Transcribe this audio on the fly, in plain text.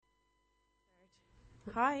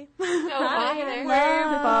Hi. Oh, hi there.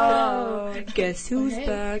 We're back. Guess who's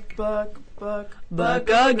back? Back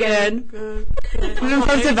again. Commitment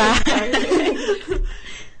Folks are back.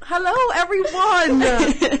 Hello, everyone.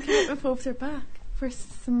 Commitment folks are back for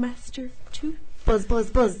semester 2. Buzz.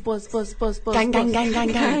 Gang.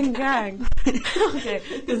 Gang. Okay,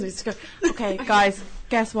 this needs to go. Okay, guys,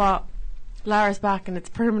 guess what? Lara's back and it's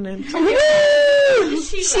permanent.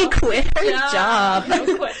 She quit her job.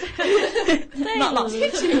 Not long.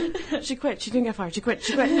 She quit. She didn't get fired. She quit.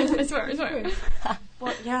 I swear.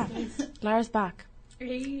 But yeah, Lara's back.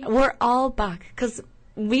 We're all back because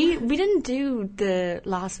we didn't do the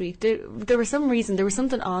last week. There was some reason. There was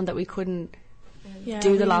something on that we couldn't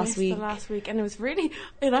do the last week. The last week, and it was really.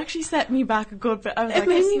 It actually set me back a good bit. I was It like,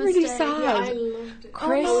 made me really Day. sad. Yeah, I loved it.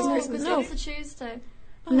 Christmas. No, it's a Tuesday.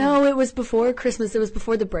 No, it was before Christmas. It was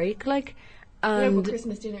before the break, like. And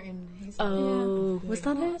Christmas dinner in Hazel. oh, was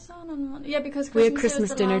that What it? was on Monday? Yeah, because We had Christmas Christmas was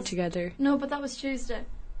the dinner last- together. No, but that was Tuesday.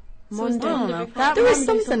 Monday. I don't know. That There was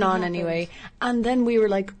Monday something on happened. anyway, and then we were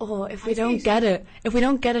like, "Oh, if we don't get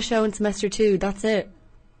a show in semester 2, that's it."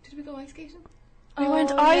 Did we go ice skating? We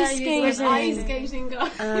went Oh, ice yeah, you skating. Ice skating,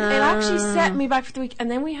 guys. It actually set me back for the week,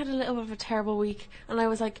 and then we had a little bit of a terrible week, and I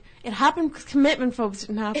was like, it happened because commitment phobes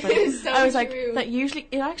didn't happen. It's so I was like, true. that usually,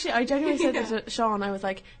 I genuinely said this to Sean, I was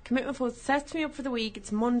like, commitment phobes sets me up for the week,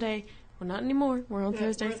 it's Monday, well not anymore, we're on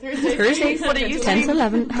Thursdays. Thursdays, But it used to 10 be to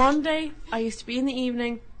 11. Monday, I used to be in the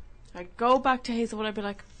evening, I'd go back to Hazelwood, I'd be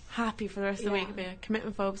like, happy for the rest of the week, I'd be like,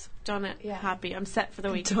 commitment phobes, done it, Yeah. happy, I'm set for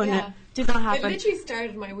the week. Done it. Did not It happen. literally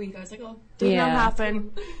started my week. I was like, oh, Did not Yeah.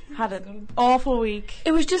 happen. Had an awful week.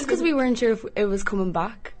 It was just because we weren't sure if it was coming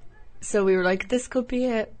back, so we were like, "This could be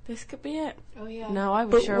it." This could be it. oh yeah. No, I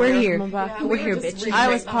was But sure we're we were here. coming back. Yeah, We're we here, were just bitches. really I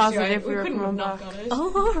was late last year. positive we were couldn't coming have not back. got it.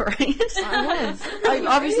 Oh, all right. I was.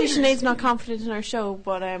 Obviously, Sinead's not confident in our show,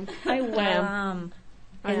 but I I am.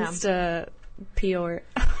 I am. Insta PR.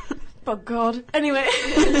 But God. Anyway,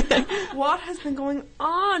 what has been going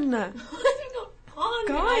on,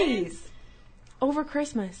 guys? Over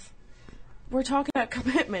Christmas, we're talking about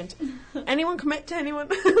commitment. Anyone commit to anyone?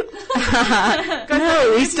 No,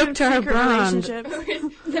 we stuck to our Secret brand. relationships.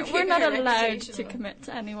 We're not Keep your allowed reputation to up. commit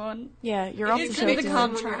to anyone. Yeah, you're off the It's show. in the today.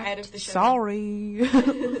 contract. Out of the show. Sorry.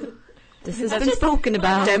 This has been spoken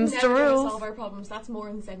about. Dems Never the gonna rules. solve our problems. That's more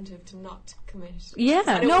incentive to not commit. Yeah.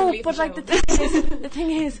 I don't No, wanna leave but the like show. the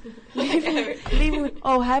thing is, leaving.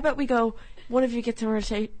 Oh, how about we go? One of you gets a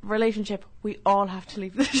relationship. We all have to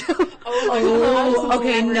leave the show. Oh my God. Oh,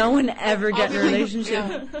 okay. No one ever get in a relationship.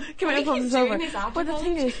 Commitment phobes is over. But the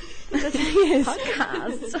thing is,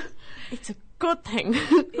 Podcast. it's a good thing.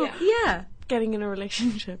 Yeah. Yeah. Getting in a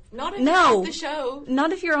relationship. Not if No. it's the show.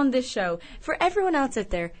 Not if you're on this show. For everyone else out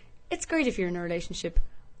there, it's great if you're in a relationship.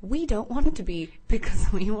 We don't want to be because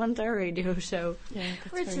we want our radio show. Yeah,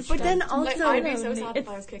 We're that's just very But then true. Like, also, I'd be so sad if it's-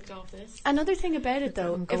 I was kicked off this. another thing about it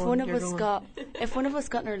though, I'm if going, one of you're us going. got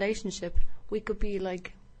in a relationship, we could be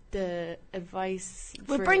like the advice.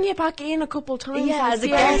 We'll for- bring you back in a couple times. Yeah, and as a see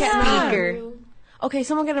how guest you get on. speaker. Okay,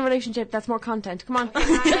 someone get in a relationship. That's more content. Come on.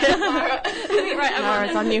 Right, Laura,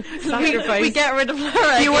 it's on you. Sacrifice. We get rid of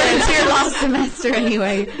Laura. You weren't here last semester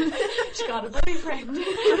anyway. She got a boyfriend.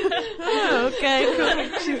 Oh, okay,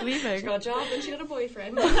 cool. She's She leaving. got a job and she got a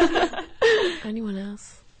boyfriend. Anyone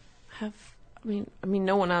else have? I mean,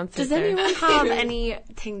 no one else. Does is there. anyone have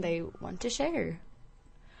anything they want to share?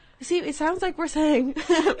 See, it sounds like we're saying.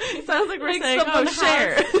 It sounds like we're saying. someone Oh,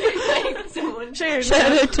 share. Like, someone Share.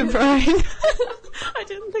 Shout out to Brian. I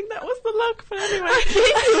didn't think that was the look, but anyway.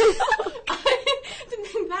 I didn't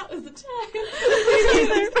think that was the time.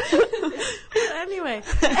 But anyway,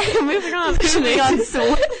 moving on. Moving on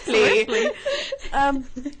swiftly.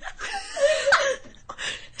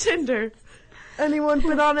 Tinder. Anyone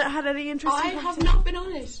been on it? Had any interest? I have not been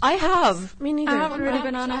on it. I have. Me neither. I haven't really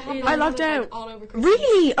been on it either. I logged out. All over Christmas.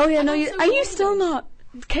 Really? Oh yeah, no. I'm You, so are you bored still of not?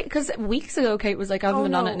 Because weeks ago, Kate was like, I haven't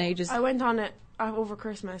been on it in ages. I went on it over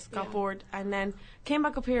Christmas, got Yeah. bored, and then came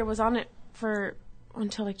back up here, was on it for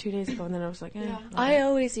until like 2 days ago, and then I was like, Yeah. I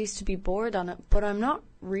always used to be bored on it, but I'm not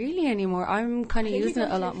really anymore. I'm kind of I think using you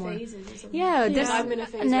it go a lot through more. phases or something. Yeah, this I'm in a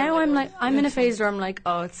phase now where I'm like I'm in a it's phase where I'm like,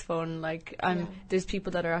 oh, it's fun. Like Yeah. there's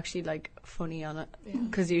people that are actually like funny on it Yeah.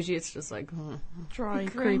 because usually it's just like, dry,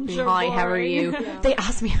 Cringe. creepy. hi, how are boring. you? Yeah. They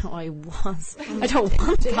asked me how I was. I don't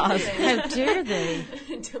want that. How dare they?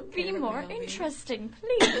 Don't Be care more about me. interesting,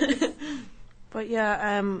 please. But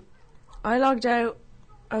yeah, I logged out.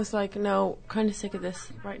 I was like, no, kind of sick of this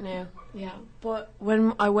right now. Yeah. But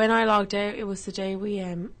when I logged out, it was the day we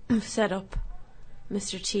set up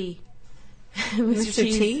Mr. T. Mr.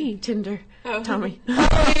 T's T. Tinder. Oh. Tommy.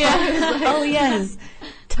 Oh yes.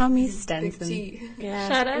 Tommy Big Stenson. T. Yeah.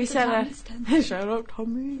 Shout out we to said Tommy a shout out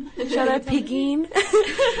Tommy. Shout out Pigeen.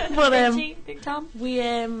 But Big Tom. we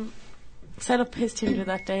set up his Tinder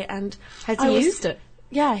that day, and Has I he was- used it?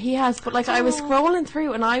 yeah, he has. But like, I was scrolling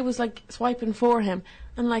through, and I was like swiping for him,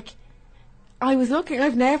 and like, I was looking.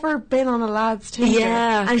 I've never been on a lad's Tinder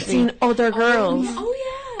Yeah, and actually. seen other girls. Oh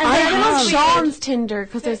yeah. And I then have. on Sean's Tinder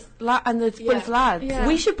because there's but it's lads. Yeah.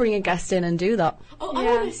 We should bring a guest in and do that. Oh, I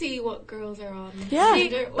Yeah. want to see what girls are on. Yeah.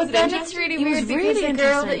 Tinder. Was But it then it's interesting? really It was weird because really a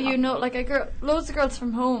girl that interesting. you know, like a girl, loads of girls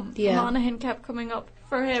from home. Yeah. Monaghan kept coming up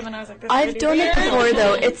for him, and I was like, that's I've really done weird. it before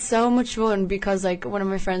though. It's so much fun because like one of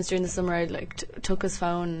my friends during the summer, I like took his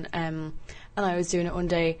phone and I was doing it one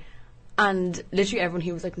day, and literally everyone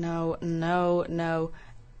he was like, no.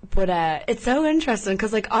 But it's so interesting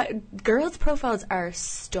because like girls' profiles are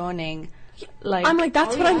stunning. Like I'm like,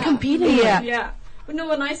 that's what I'm competing Yeah. with. Yeah. But no,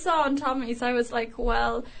 when I saw on Tommy's, I was like,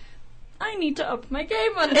 well, I need to up my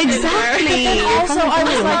game on Exactly. Tinder. Also, I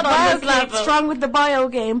was Not like, on wow, this Kate, level. strong with the bio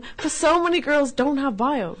game, because so many girls don't have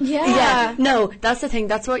bios. Yeah, no, that's the thing.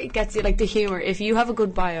 That's what gets you, like the humor. If you have a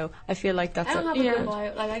good bio, I feel like that's I don't it. have a Yeah. good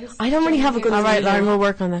bio. Like I don't really have a good All right, either. Lauren, we'll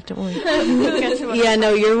work on that, don't worry. We'll get to it. Yeah,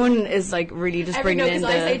 no, your one is like really just bringing in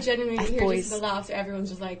because the I say genuinely here just F-boys. for the laughs, so everyone's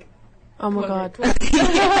just like, Oh my god,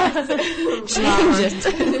 Change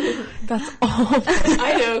it. that's awful.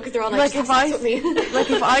 I know, because they're all Like like, if "Stop I with me."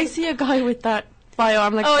 like if I see a guy with that bio,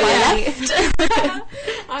 I'm like, Oh, yeah.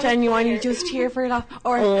 I'm Genuinely scared. just here for a laugh,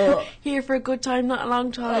 or Oh. here for a good time, not a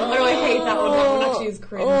long time. Oh, I hate that one. That one actually is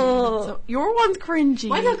cringy. So your one's cringy.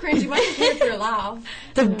 Mine's not cringy. Mine's here for a laugh.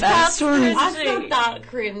 The best one. That's not that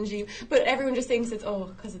cringy. But everyone just thinks it's,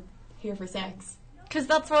 because it's here for sex. Because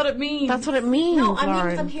that's what it means. That's what it means, No, I mean, 'cause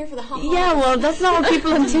Lauren. I'm here for the hot Yeah, well, that's not what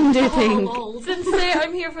people on Tinder think. Then say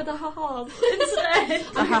I'm here for the ha-has instead.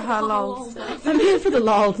 Haha, lols. I'm here for the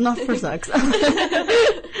lols, not for sex.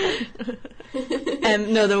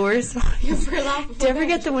 No, the worst one. For a laugh. Do you ever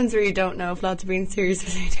get the ones where you don't know if lads are being serious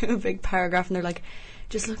because they do a big paragraph and they're like,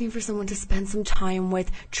 just looking for someone to spend some time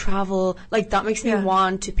with, travel. Like, that makes me Yeah.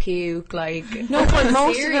 want to puke. Like, No, but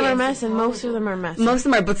most of them are Serious, messing. Most of them are messing. most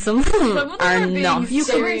of them are, but some of them Some of them are are being not. You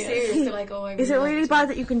Some are serious. serious. They're like, I Is it like really to- bad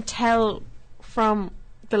that you can tell from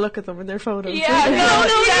the look of them in their photos? Yeah, no,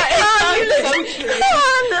 So true.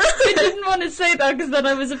 I didn't want to say that because then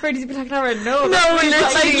I was afraid he'd be like, Laura, no. No,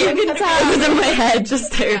 literally, you can tell. it was in my head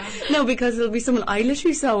just there. No, because it'll be someone, I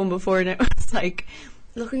literally saw one before and it was like,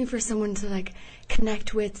 looking for someone to like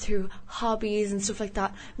connect with through hobbies and stuff like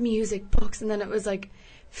that, music, books, and then it was like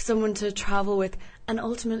someone to travel with and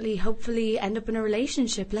ultimately, hopefully, end up in a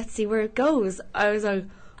relationship. Let's see where it goes. I was like,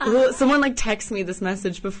 ugh. Someone like texted me this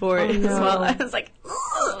message before as no. well. I was like,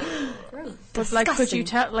 But like, could you disgusting.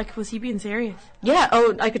 tell? Like, was he being serious? Yeah,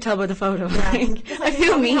 oh, I could tell by the photo. I feel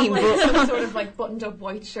Probably have, mean, like, but some sort of like buttoned up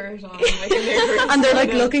white shirt on. Like, in their and they're like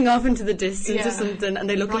photo. looking off into the distance Yeah. or something, and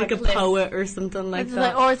they look On a like a cliff. poet or something like It's that.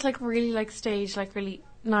 like, or it's like really like staged, like really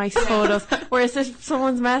nice photos. Whereas if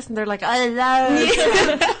someone's messing, they're like, I love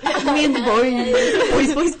Me and the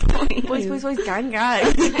boys, boys, gang,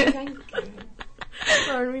 gang.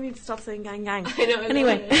 Lauren, we need to stop saying gang, gang. I know.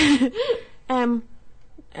 Anyway,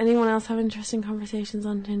 anyone else have interesting conversations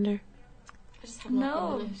on Tinder? I just have not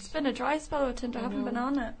No, been on it's it. been a dry spell with Tinder. I haven't been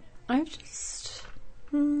on it. I've just.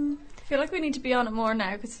 I feel like we need to be on it more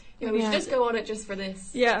now because Yeah, we Yeah. should just go on it just for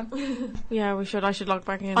this. yeah. Yeah, we should. I should log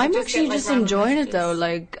back in. I'm just actually get, like, just random enjoying it messages. though,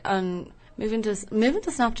 like, and moving to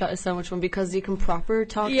Snapchat is so much fun because you can proper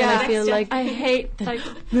talk. Yeah, and I feel next like I hate like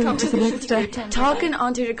Move to the conversations next step. through Tinder. talking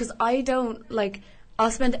on Twitter because I don't like. I'll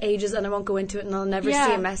spend ages and I won't go into it and I'll never Yeah.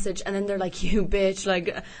 see a message and then they're like, you bitch, like,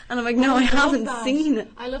 and I'm like, no, I love haven't that. seen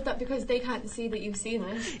it. I love that because they can't see that you've seen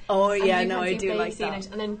it. Oh and yeah, you no, can't I see if do they've like seen that.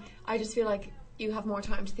 it. And then I just feel like you have more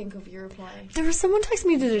time to think of your reply. There was someone texting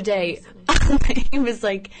me the other day. He was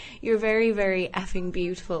like, "You're very, very effing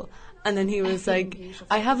beautiful," and then he was Effing like, beautiful.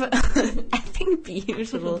 "I have a effing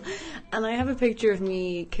beautiful," and I have a picture of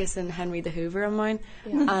me kissing Henry the Hoover on mine,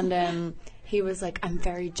 Yeah. and he was like, "I'm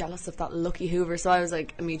very jealous of that lucky Hoover," so I was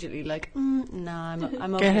like, immediately like, "Nah, I'm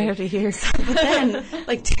Get okay." out of here. But then,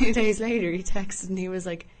 like 2 days later, he texted and he was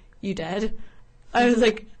like, "You dead?" I was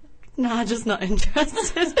like, "Nah, just not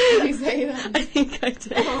interested." Did you say that? I think I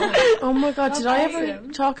did. Oh my god, did I ever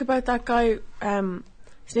awesome. talk about that guy?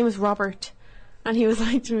 His name was Robert, and he was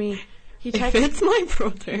like to me, he If texted it's my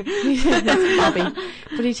brother. Bobby,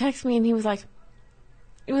 but he texted me and he was like,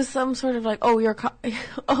 it was some sort of like, oh,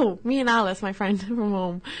 me and Alice, my friend from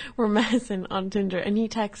home, were messing on Tinder, and he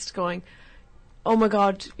texted going, oh my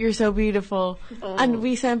god, you're so beautiful, and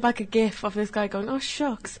we sent back a gif of this guy going, oh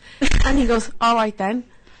shucks, and he goes, all right then.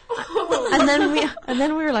 And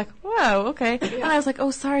then we were like, wow, okay. And I was like,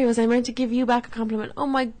 oh, sorry, was I meant to give you back a compliment? Oh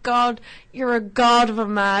my God, you're a god of a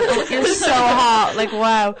man. Oh, you're so hot. Like,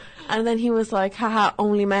 wow. And then he was like, haha,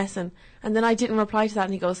 only messing. And then I didn't reply to that,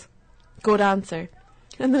 and he goes, good answer.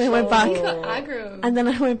 And then I went back. Aggro. And then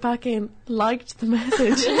I went back in, liked the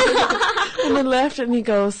message, and then left it, and he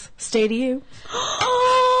goes, stay to you.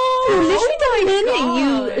 Literally that minute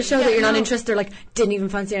you God. show that you're not interested, or like didn't even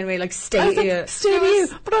fancy anyway, like I stay was to like, you. stay to you.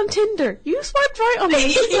 But on Tinder, you swiped right on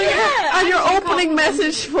me. And your opening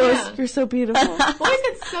message was, Yeah. you're so beautiful. Boys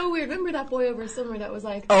get so weird. Remember that boy over summer that was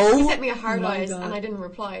like, Oh he sent me a hard my eyes God. and I didn't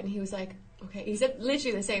reply, and he was like, okay. He said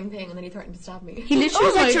literally the same thing, and then he threatened to stab me. He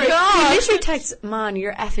literally Oh my texted her- God. he literally texts, man,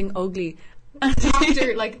 you're effing ugly.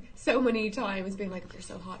 After like so many times being like, you're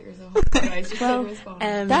so hot, guys, just Well, didn't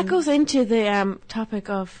respond. That goes into the topic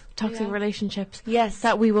of toxic Yeah. relationships Yes.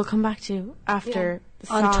 that we will come back to after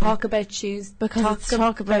the on song. Talk About Tuesday. Because it's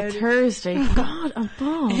Talk About Thursday. God, I'm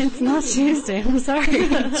bald. It's not Tuesday, I'm sorry.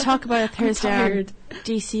 Talk About It Thursday on tired.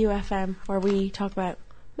 DCU FM, where we talk about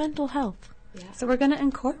mental health So we're going to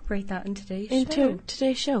incorporate that in today's into show.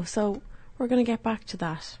 today's show. So we're going to get back to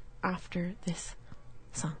that after this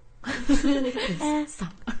song.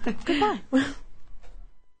 Goodbye.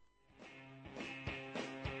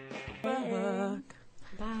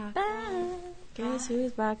 Guess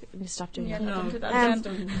who's back? You stop doing that. don't do that Um,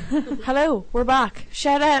 again. Hello, we're back.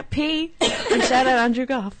 Shout out P and shout out Andrew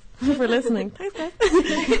Goff for listening. Thanks, guys.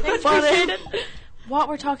 But, what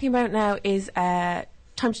we're talking about now is Time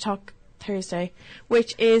to Talk Thursday,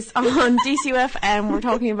 which is on DCUFM. We're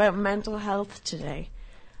talking about mental health today,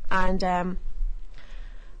 and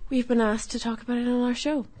we've been asked to talk about it on our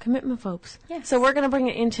show, Commitment Phobes. Yes. So we're going to bring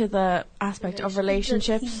it into the aspect of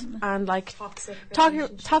relationships and like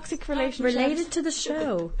toxic relationships. Related to the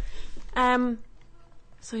show.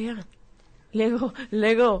 So yeah, Lego.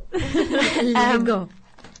 Lego.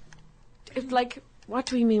 It's like, what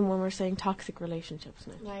do we mean when we're saying toxic relationships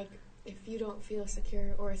now? Like, if you don't feel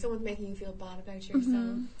secure, or someone's making you feel bad about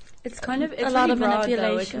yourself, It's kind of, it's A lot really of broad, though. It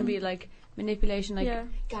manipulation. can be like manipulation, like Yeah.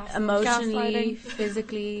 emotionally, Gaslighting.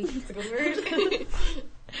 physically. it's a good word.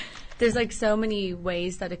 There's like so many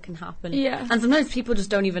ways that it can happen. Yeah. And sometimes people just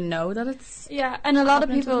don't even know that it's. Yeah, and a lot of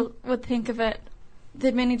happening to people would think of it,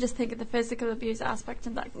 they'd mainly just think of the physical abuse aspect,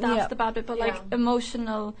 and that's Yeah. the bad bit, but Yeah. like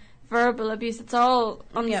emotional, verbal abuse, it's all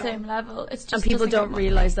on Yeah. the same level. It's just And people doesn't don't get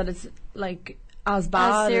realise that it's like as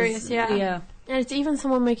bad. serious, yeah. Yeah. And it's even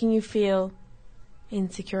someone making you feel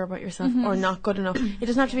insecure about yourself or not good enough. It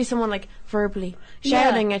doesn't have to be someone like verbally Yeah.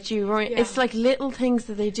 shouting at you. Or It's like little things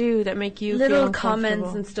that they do that make you feel Little uncomfortable.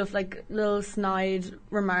 comments and stuff, like little snide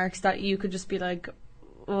remarks that you could just be like,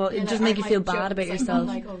 well, it Yeah, just like, make you I feel might bad joke, about it's yourself.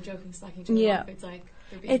 Like, not like, joking, slacking to Yeah. off. It's like,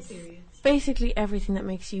 they're being It's serious. basically everything that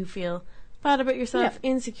makes you feel bad about yourself,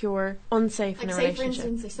 insecure, unsafe Like, in a say, for relationship.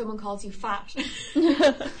 instance, if someone calls you fat.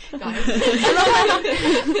 Guys.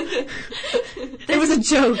 It was a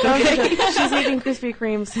joke, okay? She's eating Krispy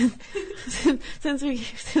Kreme since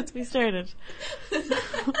we started.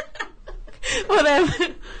 But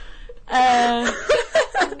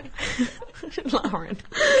Lauren,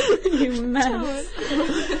 You mess.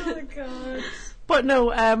 Oh god. but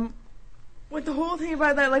no, with the whole thing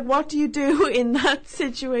about that, like, what do you do in that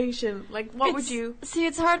situation? Like, what would you? See,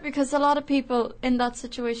 it's hard because a lot of people in that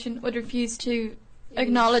situation would refuse to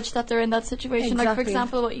acknowledge that they're in that situation. Like, for Exactly.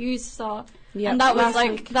 example, what you saw. Yeah. And that was Last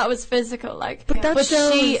like, week. that was physical, like. But that But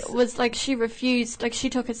she shows- was like, she refused, like, she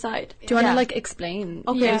took his side. Do you want Yeah. to like explain?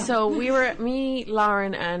 Okay, Yeah. so me,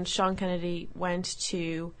 Lauren, and Sean Kennedy went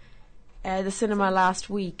to the cinema last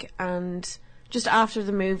week, and just after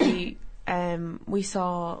the movie, we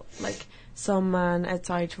saw like some man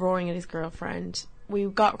outside roaring at his girlfriend. We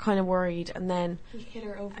got kind of worried, and then He hit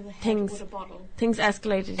her over the head Things- with a bottle. things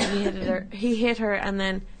escalated. He hit her, and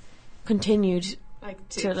then continued Like,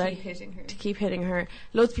 To, to keep like, hitting her. to keep hitting her.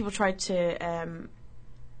 Loads of people tried to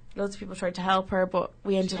help her, but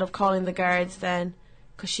we ended up calling the guards then,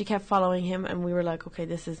 because she kept following him, and we were like, okay,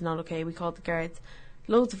 this is not okay. We called the guards.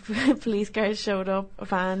 Loads of police guards showed up. A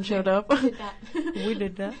van showed up. Did that. We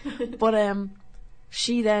did that. But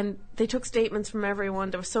they took statements from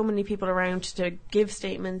everyone. There were so many people around to give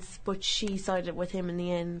statements, but she sided with him in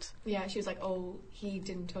the end. Yeah, she was like, oh, he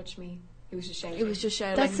didn't touch me. He was just shouting. It was just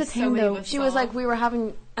shouting. That's the So thing, many of though. us She was saw. like, we were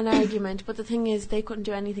having an argument, but the thing is, they couldn't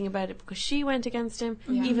do anything about it because she went against him,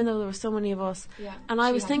 Yeah. even though there were so many of us. Yeah. And I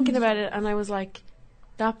She was had- thinking about it, and I was like,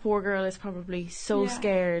 that poor girl is probably so Yeah.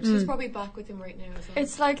 scared. She's probably back with him right now as well.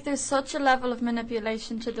 It's like there's such a level of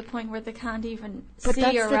manipulation to the point where they can't even But see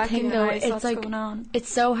that's or the thing, though. recognize It's what's like going on. it's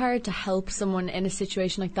so hard to help someone in a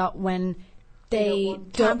situation like that when they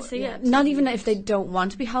Can't see it. Not even if they don't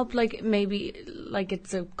want to be helped, like maybe like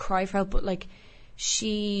it's a cry for help, but like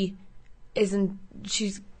she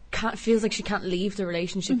feels like she can't leave the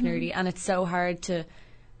relationship nearly, and it's so hard to.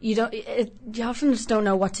 You often just don't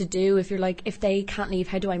know what to do if you're like, if they can't leave,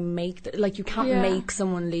 how do I make you can't make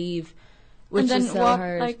someone leave, which and then is so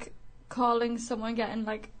hard. Like calling someone, getting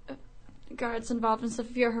like guards involved and stuff.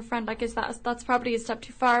 If you're her friend, like that's probably a step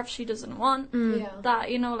too far if she doesn't want that,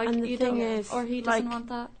 you know, like And the you thing don't, is, or he doesn't like, want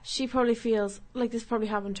that. She probably feels like this probably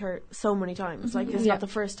happened to her so many times. Like this is not the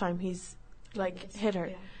first time he's like hit her,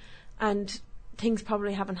 and things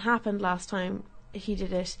probably haven't happened last time he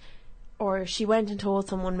did it. Or she went and told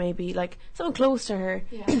someone, maybe like someone close to her,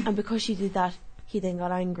 and because she did that, he then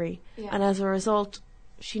got angry, and as a result,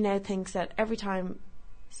 she now thinks that every time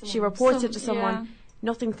she reports it to someone,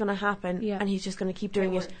 nothing's going to happen, and he's just going to keep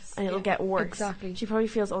doing it, and it'll get worse. Exactly. She probably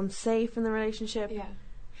feels unsafe in the relationship. Yeah,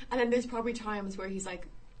 and then there's probably times where he's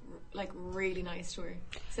like really nice to her.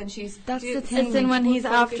 Since that's the thing. It's in when he's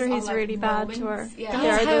We'll focus after on, he's like, really bad to her. moments. Yeah.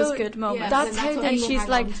 There are That's those how- good moments. That's how what they- and people she's hang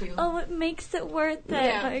like, on to. oh, it makes it worth it.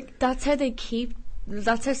 Yeah. Like, That's how they keep.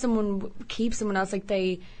 That's how someone keeps someone else. Like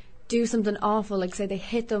they do something awful, like say they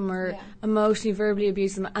hit them or emotionally, verbally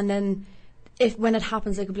abuse them, and then when it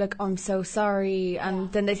happens, they could be like, "Oh, I'm so sorry,"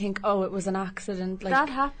 and then they think, "Oh, it was an accident." Like That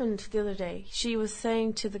happened the other day. She was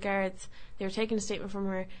saying to the guards, they were taking a statement from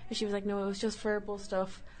her, and she was like, "No, it was just verbal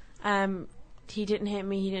stuff. He didn't hit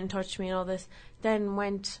me, he didn't touch me, and all this." Then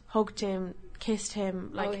went, hugged him, kissed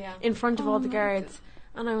him, like in front of all the guards.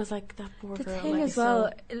 And I was like, that poor the girl. thing like, as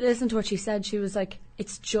well, listen to what she said. She was like,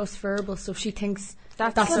 "It's just verbal stuff." She thinks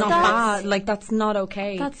that's That's not that's- bad. Like that's not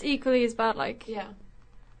okay. that's equally as bad. Like,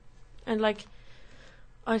 and like,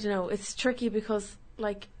 I don't know, it's tricky because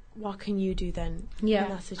like, what can you do then in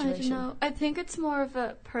that I situation? don't know. I think it's more of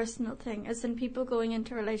a personal thing, as in people going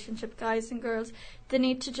into a relationship, guys and girls, they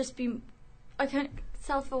need to just be,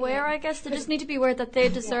 self-aware, I guess. They just need to be aware that they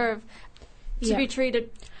deserve to be treated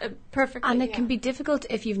perfectly. And it can be difficult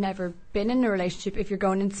if you've never been in a relationship, if you're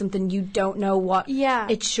going into something you don't know what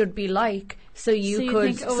it should be like. So you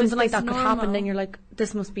could, think, oh, is something like this that could happen, normal? then you're like,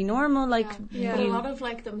 this must be normal. Like, But a lot of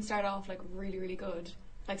like them start off like really, really good.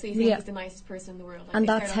 Like, so you think he's the nicest person in the world. Like, And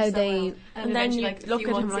they that's start off how so they- well. And then eventually, you like, a look few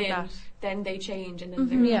at him months like in, that. then they change, and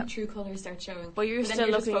then their true colours start showing. But you're then still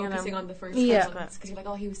you're just looking at focusing him. on the first Yeah. couple months because you're like,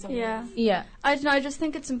 oh, he was so Yeah. nice. yeah. I don't know. I just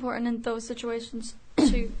think it's important in those situations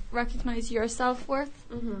to recognize your self-worth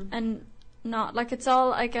and not, like, it's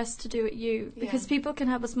all, I guess, to do with you, because people can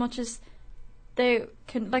have as much as they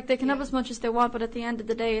can, like, they can have as much as they want, but at the end of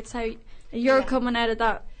the day, it's how you're coming out of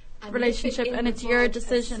that And relationship, nip it in and the it's your bud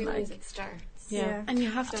decision. as soon Like, as it starts. Yeah. And you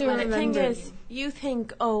have So to when The it remember. thing is, you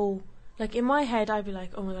think, oh, like in my head, I'd be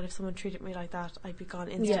like, oh my god, if someone treated me like that, I'd be gone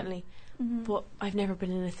instantly. But I've never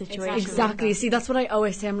been in a situation. Exactly. Like See, that's what I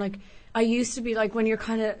always say. I'm like, I used to be like, when you're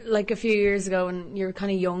kind of like a few years ago and you're kind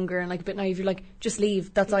of younger and like a bit naive, you're like, just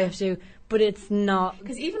leave. That's all you have to do. But it's not.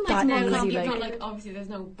 Because even that like now, like, easy, you've like- not like obviously there's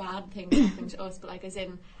no bad thing happening to us, but like as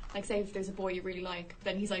in like say if there's a boy you really like, but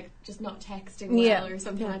then he's like just not texting well or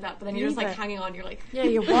something like that, but then you're just like Leave it. hanging on. You're like, yeah,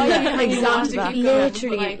 you're why are you hanging on to that? Keep going,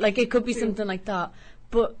 Literally, but, like it could be true. something like that.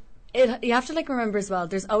 But you have to like remember as well.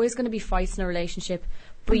 There's always going to be fights in a relationship,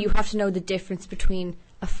 but you have to know the difference between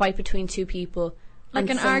a fight between two people, like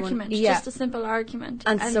and an someone- argument, yeah, just a simple argument,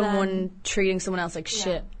 and someone then, treating someone else like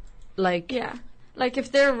shit. Like like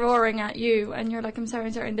if they're roaring at you and you're like, I'm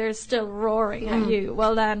sorry, and they're still roaring at you,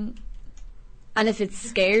 well then, and if it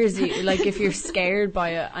scares you, like if you're scared by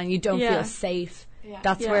it and you don't feel safe,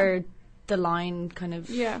 that's where the line kind of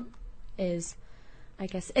is, I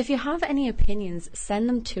guess. If you have any opinions, send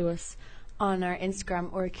them to us on our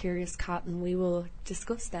Instagram or Curious Cat, and we will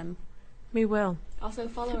discuss them. We will. Also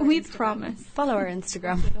follow. Our we Instagram. promise. Follow our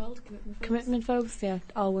Instagram. What's it called? Commitment Phobes? Commitment Phobes, yeah,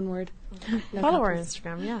 all one word. No Follow our capitals.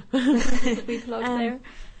 Instagram, yeah. We plug there.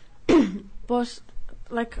 But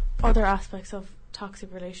like other aspects of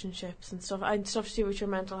toxic relationships and stuff, and stuff to do with your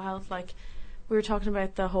mental health, like we were talking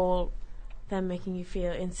about the whole them making you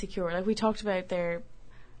feel insecure. Like we talked about their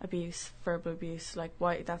abuse, verbal abuse, like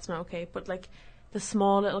why that's not okay. But like the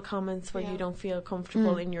small little comments where you don't feel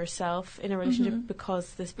comfortable in yourself in a relationship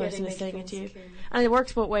because this person is saying it to you. And it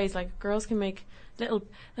works both ways. Like girls can make little,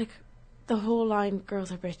 like the whole line, girls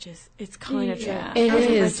are bitches. It's kind of true. Yeah. It Girls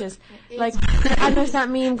is. are bitches. Like, and there's that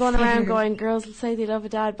meme going around going, girls say they love a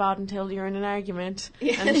dad bod until you're in an argument.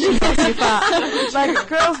 And she calls you fat. Like,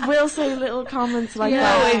 girls will say little comments like No,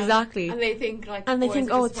 that. exactly. And they think like, And they boys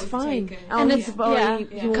think, are oh, just it's supposed to fine. take it. And it's- it's, oh, yeah. you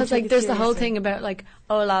Yeah. won't Because take like it there's the whole seriously. thing about like,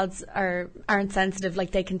 oh, lads aren't sensitive,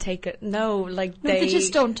 like they can take it. No, like No, they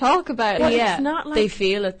just don't talk about But it. yeah, it's not like- they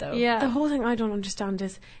feel it though. Yeah. The whole thing I don't understand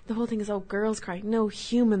is, the whole thing is, oh, girls cry. No,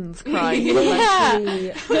 humans cry.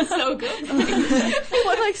 Yeah. That's so good.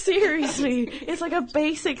 But like, seriously, it's like a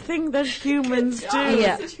basic thing that humans do.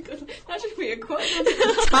 Yeah. Such a good, that should be a quote.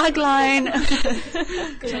 Tagline.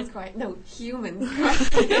 Girls cry. No, humans cry.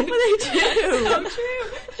 But they do. So true.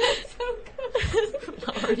 That's so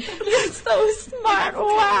good. It's so smart. Read it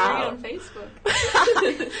Wow. on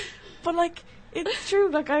Facebook. But like, it's true.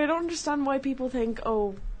 Like, I don't understand why people think,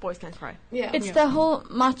 oh, boys can't cry. Yeah. It's the whole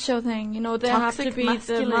macho thing, you know. They have Toxic to be the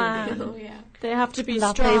masculinity. man. Oh yeah. They have to be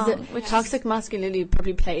That strong. plays which toxic masculinity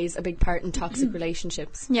probably plays a big part in toxic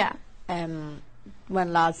relationships. yeah.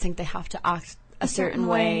 When lads think they have to act a certain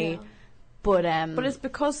way, but But it's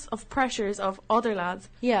because of pressures of other lads,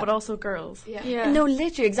 Yeah. but also girls. Yeah. Yeah. no,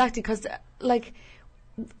 literally, exactly, because like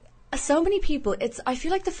so many people, I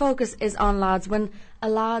feel like the focus is on lads. When a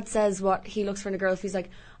lad says what he looks for in a girl, if he's like,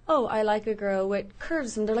 oh, I like a girl with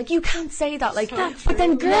curves, and they're like, you can't say that, like, but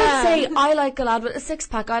then girls Yeah. say, I like a lad with a six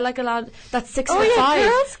pack, I like a lad that's 6 Oh foot yeah, 5.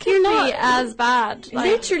 girls can You're be not as bad. Like,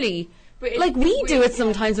 literally. But Like we do it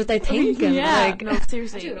sometimes without thinking. Yeah. Like, No, I do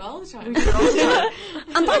seriously. it all the time.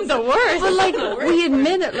 and that's the worst. But like we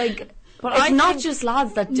admit it, like, But it's I not think- just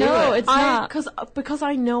lads that do No, it. it's not. Because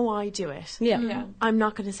I know I do it. Yeah. Yeah. I'm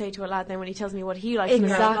not going to say to a lad then when he tells me what he likes in a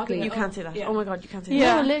girl, Exactly. you can't say that. Yeah. Oh my god, you can't say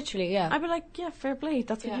Yeah. that. No, literally, yeah. I'd be like, yeah, fair play.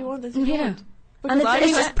 That's what Yeah. you want. That's what you Yeah. want. And Because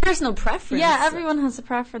it's I- just personal preference. yeah, everyone has a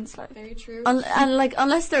preference. Like, Very true. And like,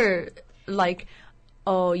 unless they're like,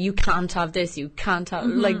 oh, you can't have this, you can't have,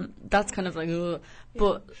 like, that's kind of like, ugh.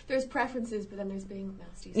 But There's preferences, but then there's being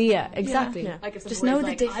nasty. yeah, sometimes. exactly. Yeah. Like if Just someone know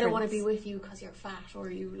is the like, I don't want to difference. be with you because you're fat or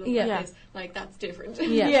you look Yeah. like Yeah. this. Like that's different.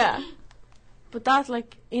 Yeah. yeah. But that,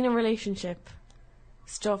 like, in a relationship,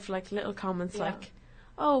 stuff like little comments Yeah. like,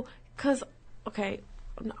 oh, because, okay,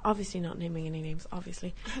 obviously not naming any names,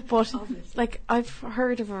 obviously, but Obviously. like I've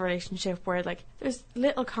heard of a relationship where like there's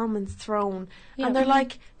little comments thrown, Yeah. and they're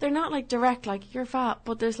like, they're not like direct, like you're fat,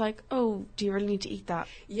 but there's like, oh, do you really need to eat that?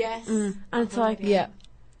 Yes. And it's like, Yeah.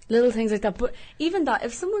 Little things like that. But even that,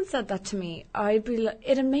 if someone said that to me, I'd be like,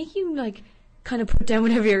 it'd make you like kind of put down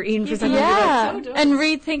whatever you're eating for a second. and be like, Yeah, so does. and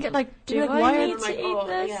rethink it. Like, do You're like, I why are need they to like, eat oh,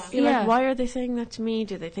 this? yeah. you're Yeah. like, why are they saying that to me?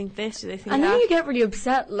 Do they think this? Do they think And that? then you get really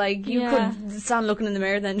upset. Like you Yeah. could stand looking in the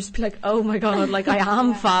mirror, then just be like, "Oh my god, like I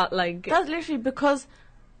am fat." Like That's literally because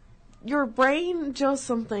your brain does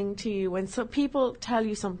something to you when people tell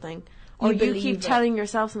you something, or You you believe keep it. telling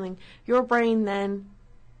yourself something. Your brain then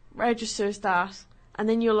registers that, and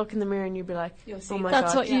then you'll look in the mirror and you'll be like, You'll see "Oh my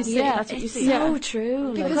That's god, what you see. Yeah, that's what you it's see." so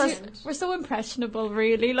true. Because Like, we're so impressionable,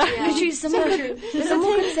 really. Like, Yeah. literally, someone So could true.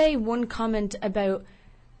 someone could say one comment about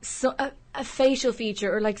a facial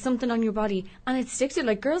feature or like something on your body, and it sticks to you.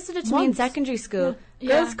 Like girls did it to me in Once. secondary school.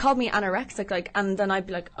 Yeah. Girls called me anorexic, like, and then I'd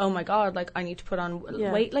be like, "Oh my god, like I need to put on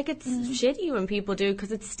Yeah. weight." Like it's shitty when people do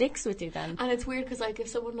because it sticks with you then. And it's weird because like if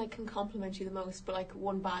someone like can compliment you the most, but like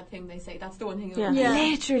one bad thing they say, that's the one thing. Yeah. Yeah.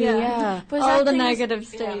 Literally, Yeah. yeah. But all that the thing is- negative yeah.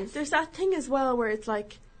 stays. There's that thing as well where it's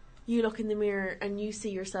like you look in the mirror and you see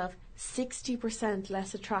yourself 60%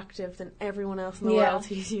 less attractive than everyone else in the Yeah. world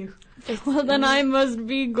sees you. Well, then I must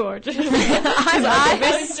be gorgeous. I'm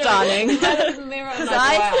like, stunning.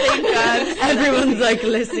 I think that everyone's like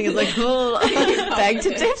listening is like, oh, beg to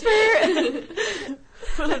differ.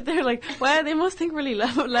 Well, they're like, wow, they must think really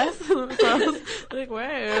less of themselves. Like,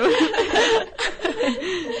 wow.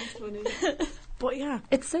 But yeah.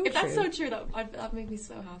 It's so If true. that's so true, that make me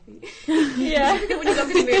so happy. yeah. When you look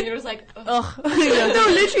in the mirror, you're just like, oh. no,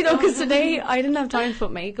 literally though, because today I didn't have time to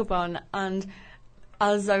put makeup on, and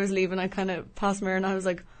as I was leaving, I kind of passed mirror and I was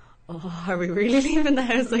like, oh, are we really leaving the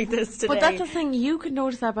house like this today? But that's the thing, you could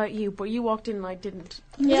notice that about you, but you walked in and I didn't.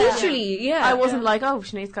 Literally, yeah. I wasn't like, oh,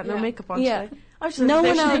 Sinead's got no Yeah. makeup on Yeah. today. I was just No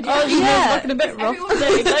like, one Sinead, else. Oh, yeah. Looking a bit rough Everyone-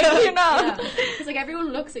 today. Like, you're not. Because like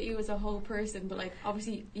everyone looks at you as a whole person, but like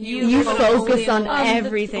obviously you focus on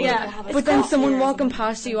everything. yeah. But then someone walking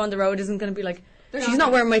past you on the road isn't going to be like, she's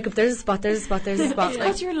not wearing makeup, there's a spot, there's a spot, there's a spot. It's Like,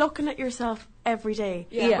 because you're looking at yourself every day.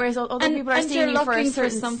 Yeah. Whereas other And- people are and seeing you're you for a looking for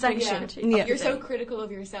certain something, section. yeah. You're so critical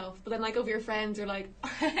of yourself, but then like of your friends, you're like,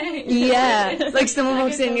 yeah, like someone Like,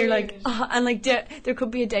 walks it's in, so you're like, weird. and like there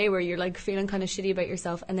could be a day where you're like feeling kind of shitty about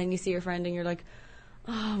yourself, and then you see your friend and you're like,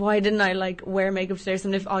 oh, why didn't I like wear makeup today or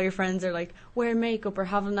something? If all your friends are like, wear makeup or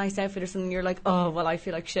have a nice outfit or something, you're like, oh, well, I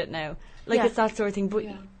feel like shit now. Like, Yeah. it's that sort of thing. But,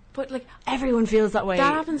 But like everyone feels that way.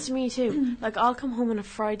 that happens to me too. Like I'll come home on a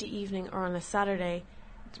Friday evening or on a Saturday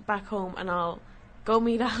back home, and I'll go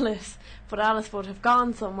meet Alice, but Alice would have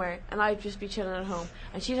gone somewhere and I'd just be chilling at home,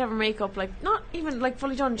 and she'd have her makeup like not even like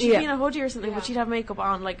fully done, she'd be in a hoodie or something, but she'd have makeup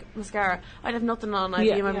on, like mascara. I'd have nothing on, I'd be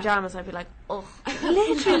in my pajamas, I'd be like, ugh.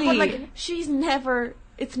 Literally. But like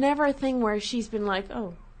it's never a thing where she's been like,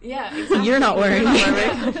 oh, Yeah, exactly. You're not wearing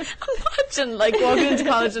makeup. Imagine like walking into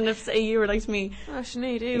college and if say you were like to me, oh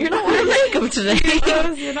Sinead, you're not wearing makeup today.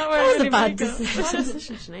 you're not wearing That was any a bad makeup. decision. Bad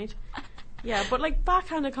decision, Sinead. Yeah, but like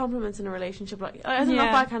backhanded compliments in a relationship, like I think not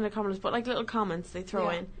Yeah. backhanded compliments, but like little comments they throw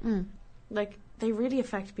Yeah. in, like they really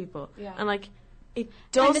affect people. Yeah. And like it And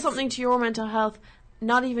does it's- something to your mental health.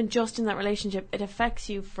 Not even just in that relationship, it affects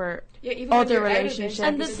you for even when other you're out of it, relationships.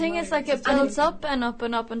 And the it thing doesn't is, like, matter. it builds up and up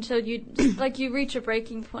and up until you, like, you reach a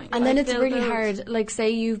breaking point. And Like, then it's they'll really build. hard. Like, say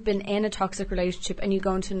you've been in a toxic relationship and you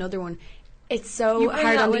go into another one. It's so You bring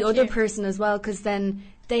hard that on the with other you. person as well, because then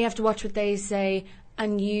they have to watch what they say,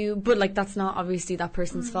 and you. But like, that's not obviously that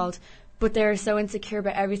person's fault. But they're so insecure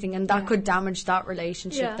about everything, and that could damage that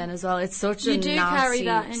relationship Yeah. then as well. It's such You a do nasty carry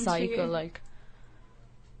that into cycle. you. Like,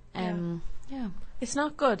 yeah, it's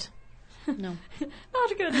not good. no.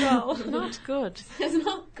 Not good at all. Not good. It's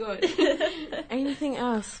not good. Anything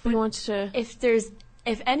else we wanted to?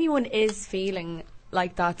 If anyone is feeling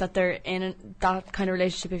like that they're in that kind of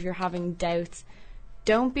relationship, if you're having doubts,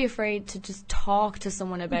 don't be afraid to just talk to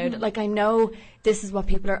someone about it. Like, I know this is what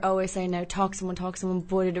people are always saying now, talk to someone,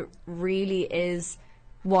 but it really is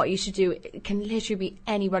what you should do. It can literally be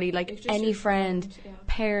anybody, like It's just any your friend, friend,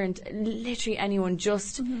 parent, literally anyone.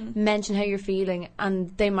 Just mention how you're feeling, and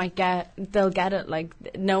they'll get it. Like,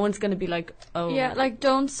 no one's going to be like, oh, Yeah, like,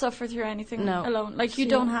 don't suffer through anything No. alone. Like, you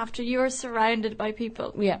don't have to. You're surrounded by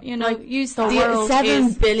people. Yeah. You know, Like, use the that. world the 7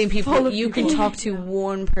 is billion people full of you people. can talk to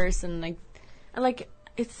one person. Like, And like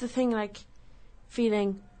it's the thing, like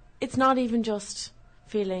feeling. It's not even just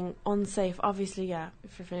feeling unsafe. Obviously, yeah.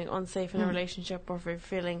 If you're feeling unsafe in a relationship, or if you're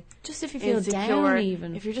feeling just if you feel insecure, down,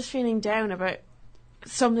 even if you're just feeling down about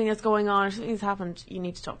something that's going on or something that's happened, you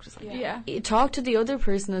need to talk to someone. Yeah. talk to the other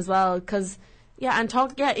person as well, because Yeah, and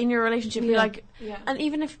talk. Yeah, in your relationship, be like, Yeah. and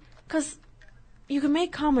even if, because you can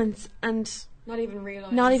make comments and Not even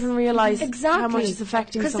realize. not even realize Exactly. how much it's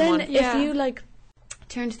affecting because someone. then Yeah. if you like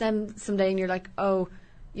turn to them someday and you're like, oh,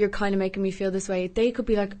 you're kind of making me feel this way, they could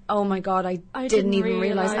be like, oh my god, I didn't even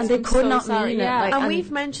realize, and they I'm could so not sorry. mean Yeah. it. Like, and we've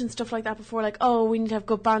mentioned stuff like that before, like, oh, we need to have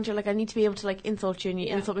good banter, like I need to be able to like insult you and you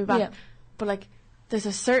insult me back. Yeah. But like there's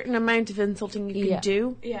a certain amount of insulting you can Yeah.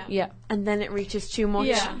 do, yeah, and then it reaches too much,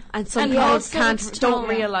 Yeah. and some And people also can't it's don't tone.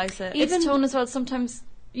 realise it. It's tone as well. Sometimes,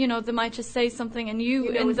 you know, they might just say something and You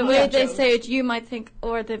know in it's the not way a they joke. say it, you might think,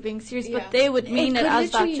 oh, are they being serious? Yeah. But they would mean it could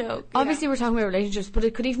as that literally- joke. Obviously, we're talking about relationships, but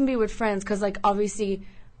it could even be with friends, because like obviously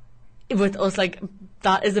with us, like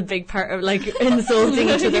that is a big part of like insulting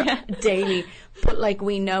each other daily. But like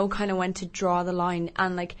we know kind of when to draw the line,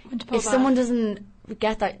 and like When to pull if back. someone doesn't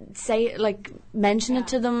get that, say like mention it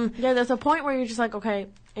to them. Yeah, there's a point where you're just like, okay,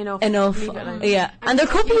 enough. Enough, Leave it, like. yeah, and there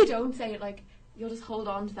could if you be don't say it, like you'll just hold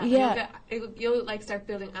on to that. Yeah. You'll like start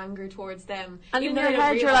building anger towards them. And even in though your they don't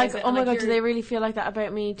head, you're realise like, it, oh and, my god, do you're- they really feel like that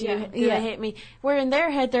about me? Do Yeah. they Yeah. hate me? Where in their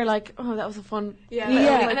head, they're like, oh, that was a fun. Yeah,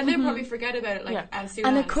 Yeah. and then they'll probably forget about it like Yeah. as soon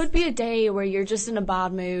And as. it could be a day where you're just in a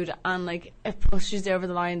bad mood, and like it pushes you over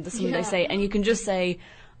the line, something Yeah. they say, and you can just say,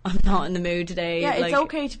 I'm not in the mood today. Yeah, like, it's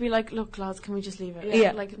okay to be like, look, lads, can we just leave it?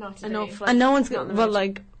 Yeah. Like, Not today. enough. Like, And no one's not in the well, mood.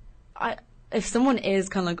 like, if someone is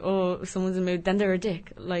kind of like, oh, someone's in the mood, then they're a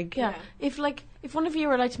dick. Like, Yeah. Yeah. If one of you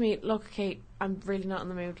were like to me, look, Kate, I'm really not in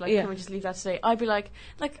the mood. Like, Yeah. can we just leave that today? I'd be like,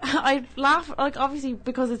 I'd laugh. Like, obviously,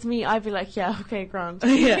 because it's me, I'd be like, yeah, okay, grand.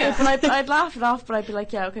 Yeah. But I'd laugh it off, but I'd be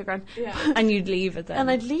like, yeah, okay, grand. Yeah. and you'd leave it then. And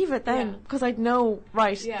I'd leave it then Yeah. because I'd know,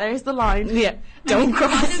 right, Yeah. there's the line. yeah, don't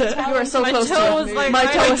cross it. You are so My close to toe it. is like my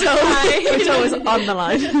right toe on is the line. my toe is on the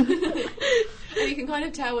line. And you can kind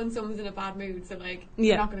of tell when someone's in a bad mood, so like Yeah.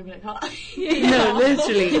 you're not going to be like, oh. No,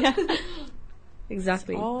 literally.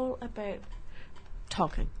 Exactly. All about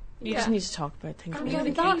talking. You Yeah. just need to talk about things.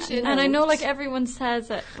 Communication. And I know, like, everyone says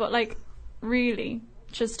it, but, like, really,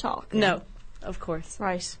 just talk. No, of course.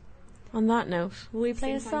 Right. On that note, Will we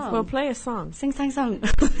play a Sing, sang, song? we'll play a song. Sing, sang, song.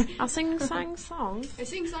 I'll sing songs. I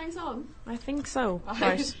sing song. I think so.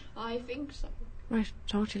 Right. I think so. Right.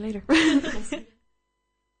 Talk to you later.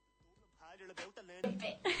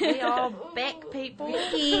 We are back, people.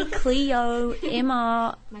 Vicky, Cleo,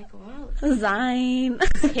 Emma, Michael. Zine.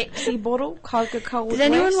 Pepsi bottle, Coca-Cola. Did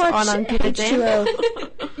anyone watch on H2O?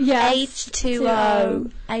 Yes.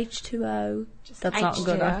 H2O. H2O. That's not a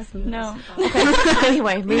good H2O. accent. No. Okay.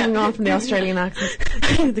 Anyway, moving on from the Australian accent.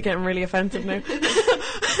 They're getting really offensive now.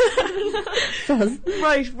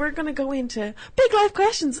 Right, we're going to go into big life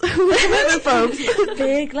questions. Commitment, folks.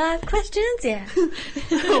 Big life questions, yeah.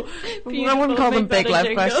 I wouldn't call them big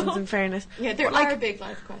life questions, in fairness. Yeah, there are big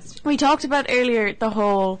life questions. We talked about earlier the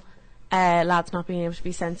whole lads not being able to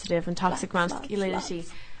be sensitive and toxic masculinity.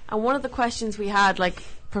 And one of the questions we had, like,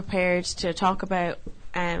 prepared to talk about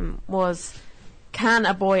was, can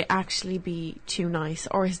a boy actually be too nice?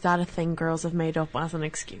 Or is that a thing girls have made up as an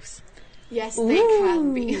excuse? Yes, they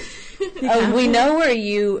can be. We know where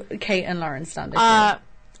you, Kate and Lauren stand. Okay.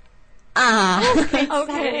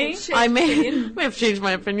 I may have changed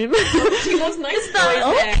my opinion. She loves nice boys.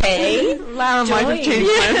 Okay. Lara might have changed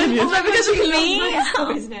my opinion. Is that because of me? Nice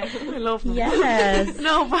boys now. I love them. Yes.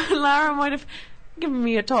 No, but Lara might have given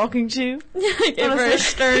me a talking to Give her a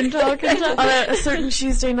stern talking to. on a certain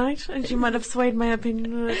Tuesday night, and she might have swayed my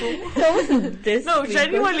opinion a little. That wasn't this. No, week,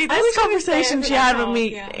 genuinely, I this was gonna conversation say she it had for with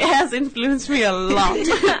me that, has influenced me a lot.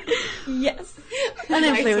 Yes. An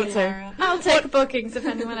Nice one, influencer. Lara. I'll take bookings if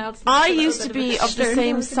anyone else. I needs a used to little bit be of a of the stern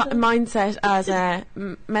same talking to. mindset as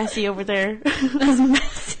Messi over there.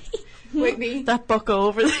 Wait, me? That bucko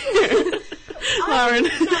over there. Lauren.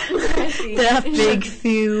 That big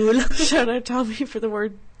fool. Shout out Tommy for the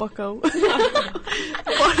word bucko.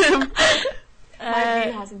 But, My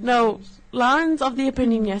view hasn't no, changed. Lauren's of the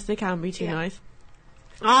opinion, yes, they can be too nice.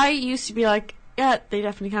 I used to be like, yeah, they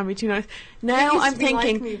definitely can be too nice. Now used I'm to be like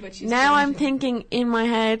thinking, me, but she's now I'm changing. thinking in my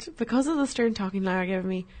head, because of the stern talking Lara gave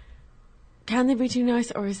me, can they be too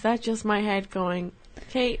nice, or is that just my head going,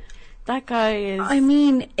 Kate, that guy is... I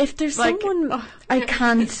mean, if there's Like, someone I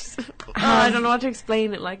can't I don't know how to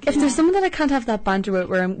explain it. Like, if there's someone that I can't have that banter with,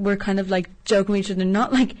 where we're kind of like joking with each other,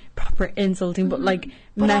 not like proper insulting, but like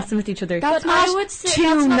messing with each other. that's But not I would say too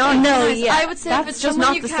that's not no, being no, nice. yeah. I would say That's if it's just someone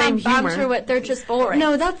not you the can't same banter humour. with, they're just boring.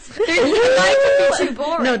 No, that's They might be too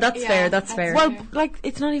boring. no, that's Yeah, fair. That's fair. well, like,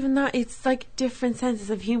 it's not even that. It's like different senses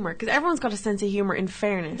of humour, because everyone's got a sense of humour. In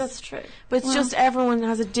fairness, That's true. but it's just everyone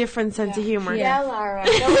has a different sense of humour. Yeah, Lara.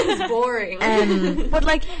 No one's boring. But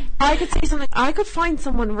like, I could say something. I could find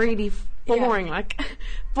someone really boring, like,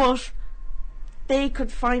 but they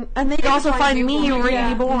could find, and they'd also find find you me boring. really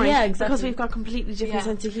Yeah. boring. Yeah, exactly. Because we've got completely different Yeah.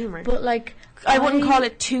 sense of humour. but like, I wouldn't call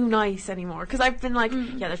it too nice anymore, because I've been like,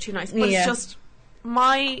 yeah, they're too nice. But Yeah. it's just,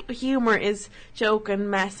 my humour is joking,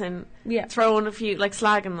 messing, Yeah. throwing a few, like,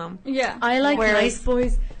 slagging them. Yeah. I like Whereas- nice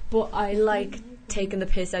boys, but I like taking the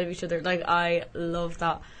piss out of each other. Like, I love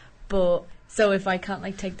that. But so if I can't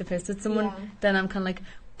like take the piss with someone, Yeah. then I'm kind of like.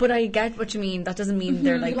 But I get what you mean. That doesn't mean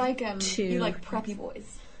they're like too. you like preppy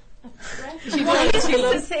boys. She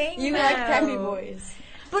loves saying You like preppy boys.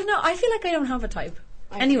 But no, I feel like I don't have a type.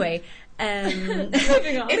 I Anyway,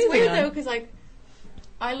 It's weird though, because like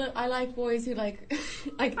I like boys who like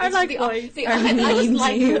I like boys. I just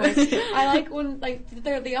like mean boys. I like when like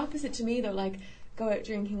they're the opposite to me though. Like go out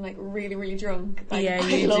drinking like really really drunk. Like, Yeah, I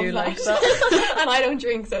you love do like that. And I don't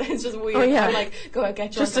drink, so it's just weird. Oh, yeah. I like go out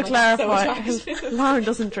get drunk. Just to I'm, like, so clarify, attractive. Lauren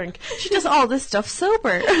doesn't drink. She does all this stuff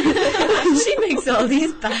sober. she makes all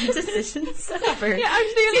these bad decisions sober. Yeah,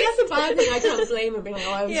 actually, that's a bad thing. I can't blame her being like,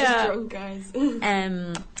 oh, I was Yeah. just drunk, guys.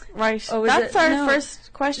 Right. Oh, is That's it? our No.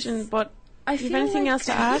 first question, but I do you feel have anything like- else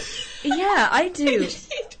to add? Yeah, I do.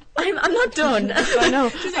 I'm not done. I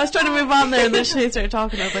know. I was trying to move on there, and then she started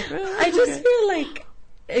talking. I was like, well, I just okay. feel like,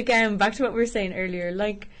 again, back to what we were saying earlier,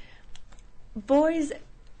 like, boys,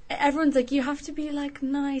 everyone's like, you have to be, like,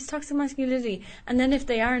 nice, toxic masculinity. And then if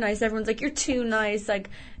they are nice, everyone's like, you're too nice, like,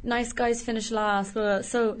 nice guys finish last. Blah, blah.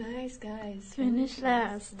 So, Nice guys. Finish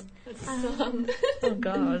last. That's a song. oh,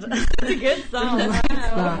 God. It's a good song.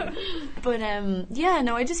 But, yeah,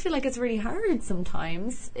 no, I just feel like it's really hard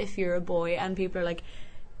sometimes if you're a boy and people are like,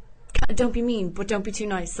 don't be mean, but don't be too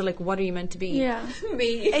nice. So, like, what are you meant to be? Yeah.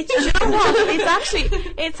 Me. It's, you know what? It's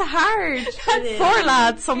actually, it's hard for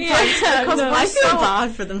lads sometimes because No, we're I feel so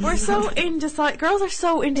bad for them. we're so indecisive. Girls are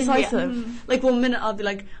so indecisive. Like, one minute I'll be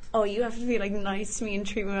like, oh, you have to be like nice to me and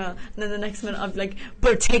treat me well, and then the next minute I'll be like,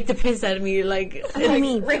 but take the piss out of me, like,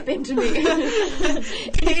 Rip into me.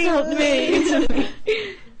 insult me.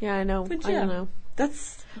 Yeah, I know. But I yeah. don't know.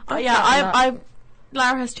 That's Yeah, I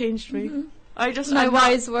Lara has changed me. I just My I'm not-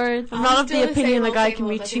 wise words. I'm not of Still the the opinion same a old, guy same can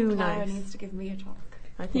be old. I think too Lara nice. needs to give me a talk.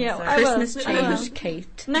 I think Yeah, so. I will. Christmas I will. change,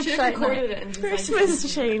 Kate. Next Should have night. recorded it and just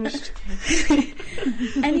Christmas changed.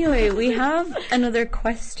 Anyway, we have another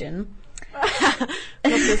question. Love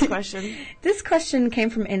this question. This question came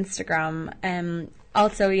from Instagram.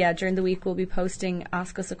 Also, yeah, during the week we'll be posting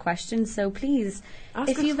Ask Us a Question, so please, Ask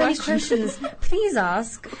if us you have any questions. questions, please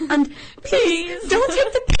ask. And please, don't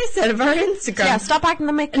take the piss out of our Instagram. Yeah, stop acting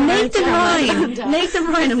the Mick. Nathan Ryan, Nathan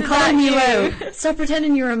Ryan, I'm calling you you. out. Stop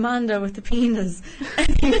pretending you're Amanda with the penis.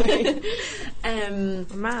 Anyway,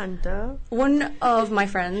 Amanda. one of my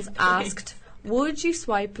friends asked, would you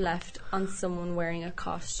swipe left on someone wearing a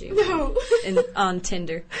costume No. on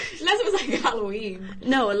Tinder? Unless it was like Halloween.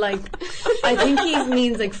 No, like, I think he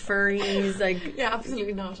means like furries, like, Yeah,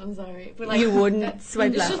 absolutely not. I'm sorry. But like, you wouldn't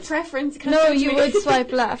swipe it's left. just preference. It can't No, judge you me. would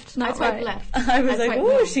swipe left, I not swipe right. left. I was I'd like, swipe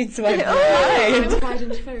oh, no. she'd swipe I'm right. wide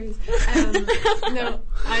into furries. No,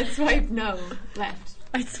 I'd swipe no, left.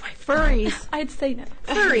 I'd swipe Furries. I'd say no.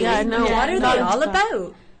 furries. Yeah, no, what are not they into all that.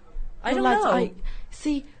 about? I don't Lads, know.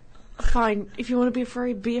 See, fine. If you want to be a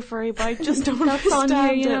furry, be a furry. But I just don't That's on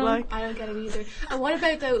understand you, you it. know. Like, I don't get it either. And what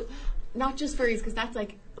about though, not just furries, because that's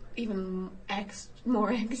like even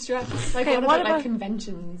more extra. Like Okay, what what about about- like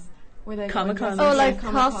conventions? Where they Comic-Con. Oh, like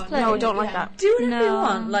Comic-Con. cosplay. no, don't like that. Do whatever you No.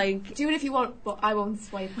 want. Like, Do it if you want, but I won't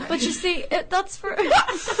swipe right. But you see, that's for.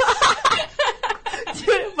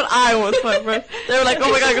 But I won't swipe right. They were like,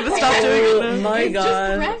 oh my god, I'm going to stop doing it oh now. my it's just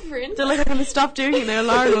god. preference. They're like, I'm going to stop doing it now.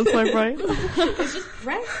 Lauren won't swipe right. It's just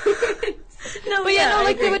preference. No, But yeah, no, I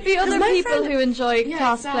like there agree. would be 'Cause other my people friend- who enjoy Yeah,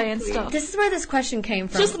 cosplay and exactly. stuff. This is where this question came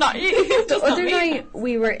from. Just not you. The other night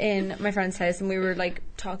we were in my friend's house and we were like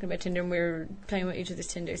talking about Tinder and we were playing with each other's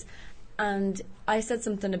Tinders, and I said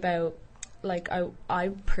something about like I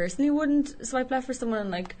personally wouldn't swipe left for someone in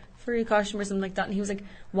like furry costume or something like that, and he was like,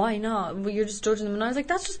 why not? Well, you're just judging them. And I was like,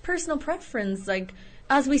 that's just personal preference. Like,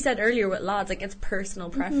 as we said earlier with lads, like it's personal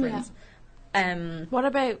preference. What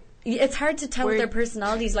about It's hard to tell what Weird. their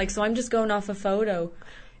personality's like, so I'm just going off a photo.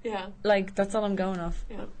 Yeah. Like, that's all I'm going off.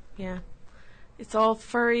 Yeah. yeah? It's all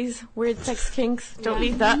furries, weird sex kinks. Don't Yeah.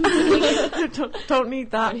 need that. don't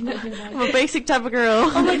need that. I'm a basic type of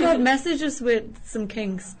girl. Oh my god, message us with some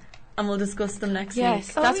kinks and we'll discuss them next Yes,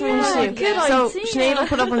 week. that's what we yeah, should do. good So idea. Sinead will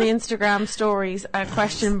put up on the Instagram stories a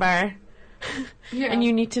question bar, Yeah. and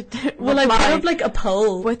you need to Will I put reply up like a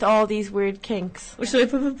poll? with all these weird kinks. Or should I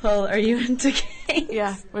put up a poll? Are you into kinks?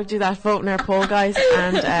 Yeah, we'll do that. Vote in our poll, guys.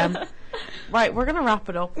 And right, we're gonna wrap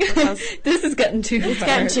it up because This is getting too it's far.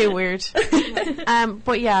 getting too weird.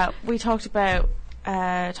 But yeah, we talk about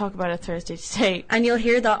it Thursday today. And you'll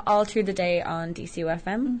hear that all through the day on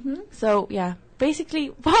DCUFM. So yeah, basically,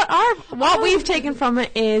 what we've taken from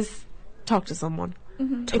it is talk to someone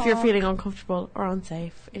if you're Talk. feeling uncomfortable or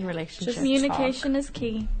unsafe in relationships. Communication is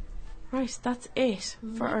key. Right, that's it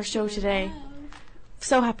for our show today.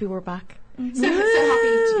 So happy we're back. So happy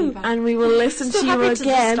to be back. And we will listen to you happy to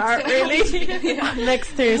again start, next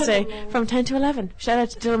Thursday from 10 to 11. Shout out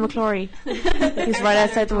to Dylan McClory. He's right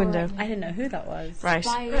outside the window. I didn't know who that was. Right.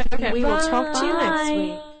 Bye. We will talk to you next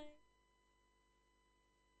week.